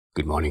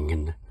Good morning,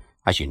 and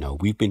as you know,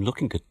 we've been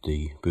looking at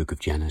the book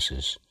of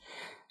Genesis,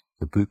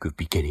 the book of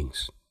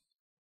beginnings,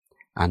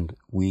 and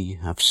we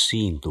have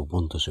seen the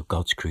wonders of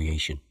God's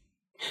creation.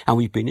 And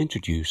we've been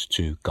introduced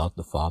to God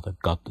the Father,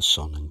 God the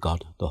Son, and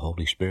God the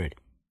Holy Spirit.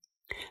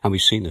 And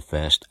we've seen the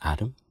first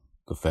Adam,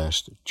 the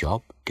first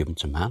job given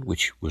to man,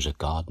 which was a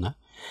gardener.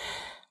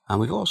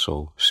 And we've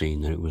also seen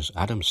that it was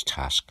Adam's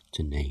task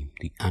to name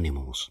the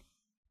animals.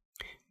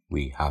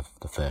 We have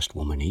the first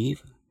woman,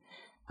 Eve,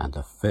 and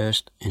the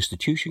first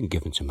institution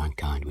given to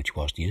mankind, which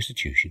was the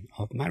institution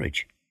of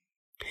marriage.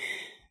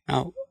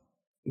 Now,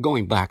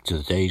 going back to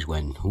the days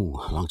when, a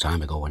long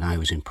time ago, when I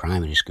was in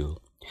primary school,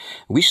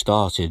 we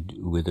started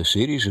with a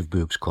series of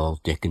books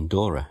called Dick and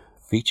Dora,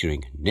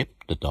 featuring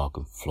Nip the dog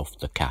and Fluff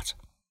the cat.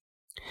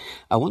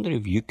 I wonder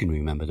if you can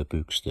remember the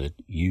books that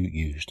you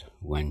used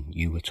when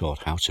you were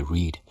taught how to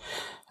read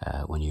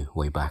when you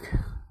way back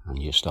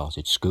and you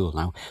started school.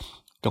 Now,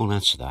 don't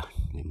answer that.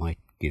 It might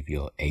give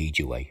your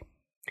age away.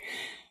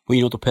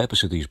 Well, the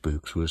purpose of these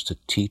books was to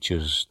teach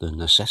us the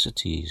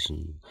necessities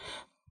and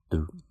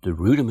the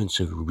rudiments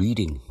of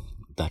reading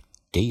that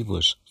gave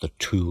us the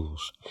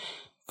tools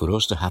for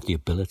us to have the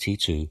ability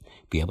to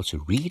be able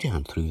to read,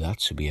 and through that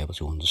to be able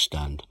to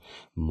understand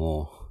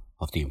more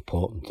of the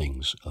important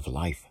things of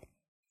life.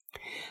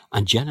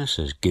 And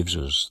Genesis gives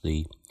us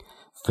the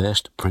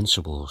first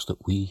principles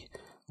that we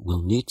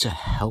will need to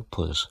help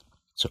us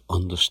to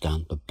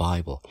understand the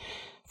Bible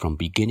from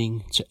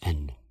beginning to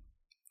end.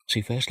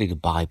 See, firstly, the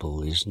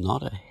Bible is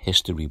not a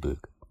history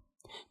book,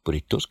 but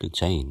it does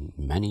contain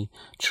many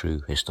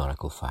true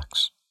historical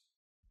facts.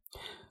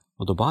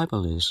 Well, the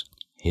Bible is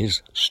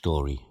His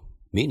story,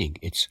 meaning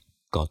it's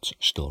God's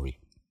story.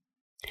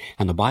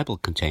 And the Bible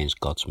contains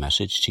God's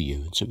message to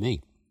you and to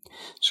me.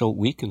 So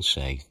we can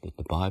say that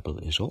the Bible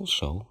is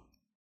also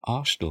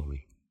our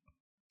story.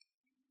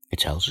 It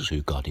tells us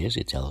who God is,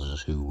 it tells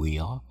us who we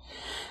are,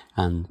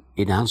 and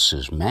it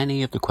answers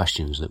many of the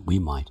questions that we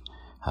might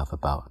have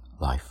about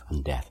life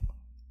and death.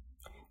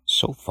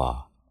 So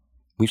far,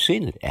 we've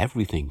seen that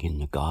everything in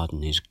the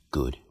garden is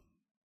good,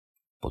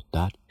 but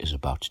that is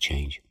about to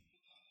change.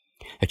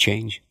 A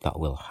change that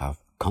will have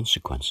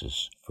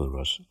consequences for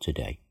us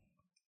today.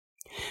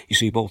 You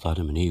see, both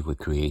Adam and Eve were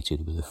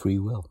created with a free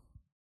will,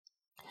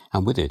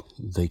 and with it,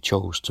 they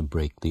chose to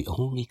break the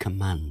only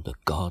command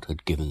that God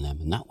had given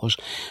them, and that was,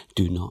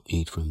 do not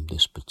eat from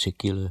this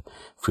particular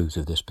fruit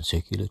of this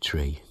particular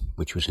tree,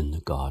 which was in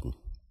the garden.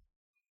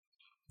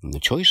 And the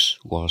choice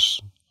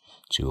was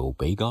to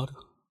obey God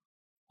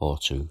or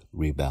to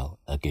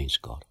rebel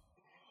against God.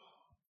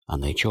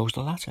 And they chose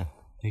the latter.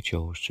 They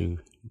chose to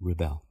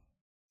rebel.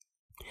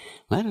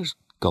 Let us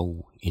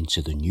go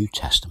into the New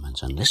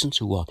Testament and listen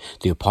to what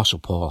the Apostle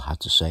Paul had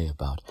to say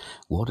about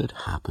what had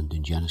happened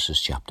in Genesis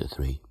chapter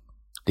 3,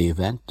 the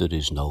event that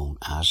is known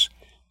as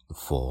the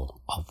fall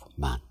of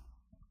man.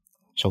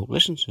 So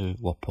listen to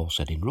what Paul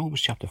said in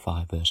Romans chapter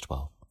 5, verse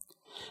 12.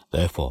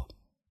 Therefore,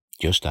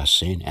 just as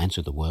sin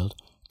entered the world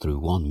through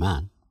one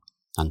man,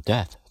 and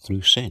death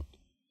through sin.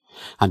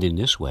 And in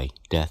this way,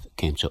 death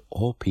came to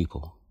all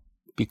people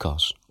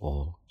because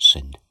all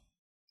sinned.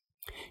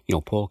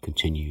 Paul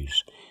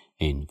continues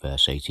in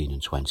verse 18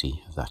 and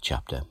 20 of that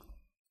chapter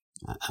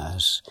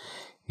as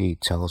he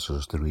tells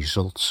us the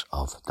results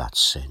of that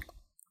sin.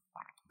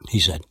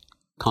 He said,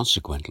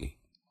 consequently,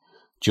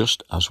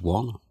 just as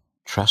one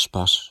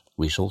trespass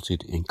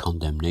resulted in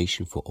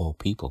condemnation for all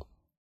people,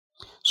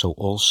 so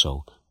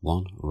also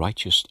one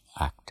righteous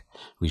act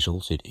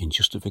resulted in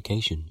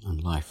justification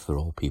and life for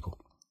all people.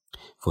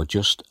 For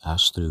just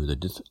as through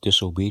the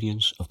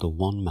disobedience of the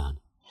one man,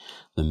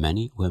 the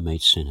many were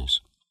made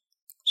sinners,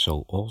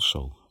 so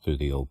also through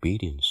the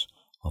obedience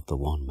of the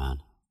one man,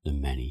 the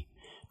many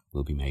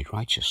will be made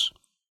righteous.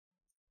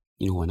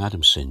 When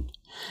Adam sinned,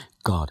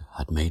 God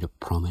had made a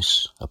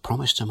promise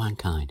to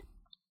mankind,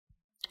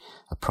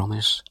 a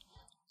promise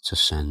to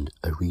send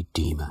a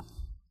Redeemer.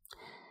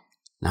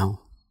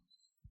 Now,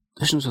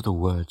 listen to the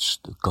words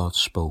that God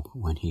spoke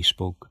when He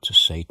spoke to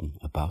Satan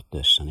about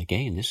this. And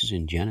again, this is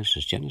in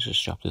Genesis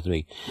chapter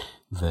 3,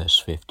 verse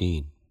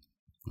 15.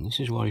 And this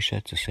is what He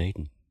said to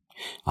Satan.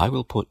 I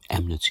will put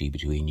enmity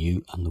between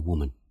you and the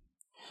woman,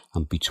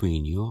 and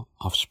between your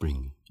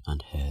offspring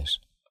and hers.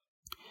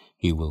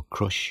 He will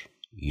crush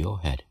your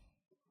head,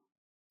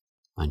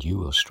 and you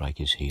will strike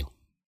his heel.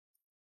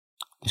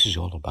 This is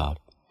all about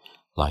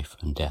life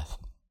and death.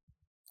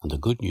 And the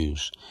good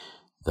news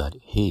that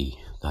He,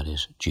 that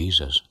is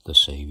Jesus the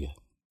Saviour,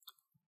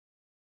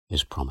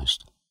 was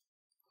promised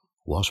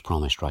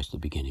right at the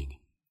beginning,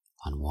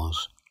 and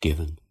was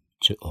given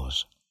to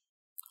us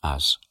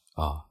as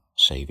our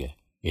Saviour,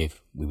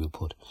 if we will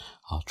put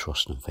our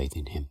trust and faith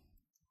in Him.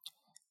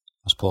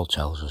 As Paul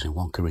tells us in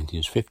 1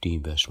 Corinthians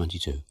 15 verse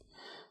 22,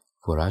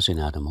 for as in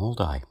Adam all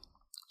die,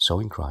 so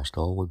in Christ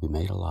all will be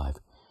made alive.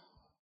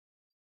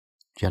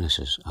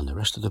 Genesis and the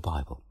rest of the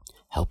Bible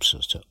helps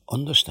us to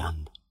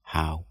understand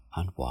how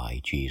and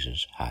why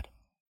Jesus had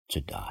to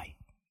die.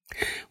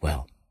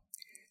 Well,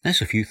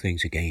 there's a few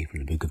things again from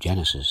the book of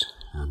Genesis,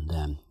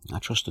 and I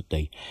trust that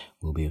they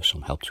will be of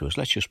some help to us.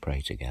 Let's just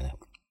pray together.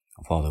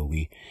 Father,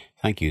 we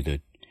thank you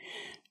that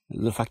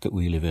the fact that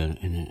we live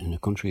in a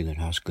country that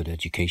has good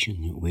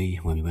education, that we,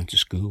 when we went to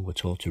school, were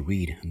taught to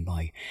read, and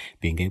by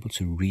being able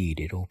to read,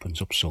 it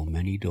opens up so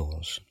many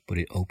doors, but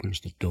it opens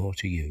the door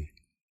to you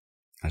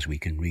as we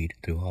can read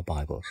through our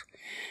Bibles.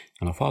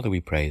 And our Father, we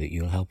pray that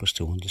you'll help us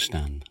to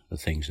understand the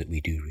things that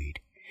we do read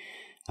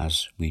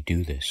as we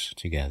do this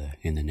together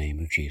in the name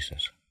of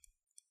Jesus.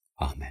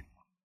 Amen.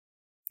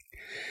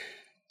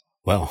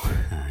 Well,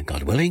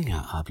 God willing,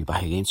 I'll be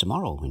back again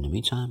tomorrow. In the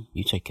meantime,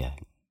 you take care.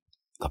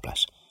 God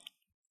bless.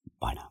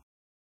 Bye now.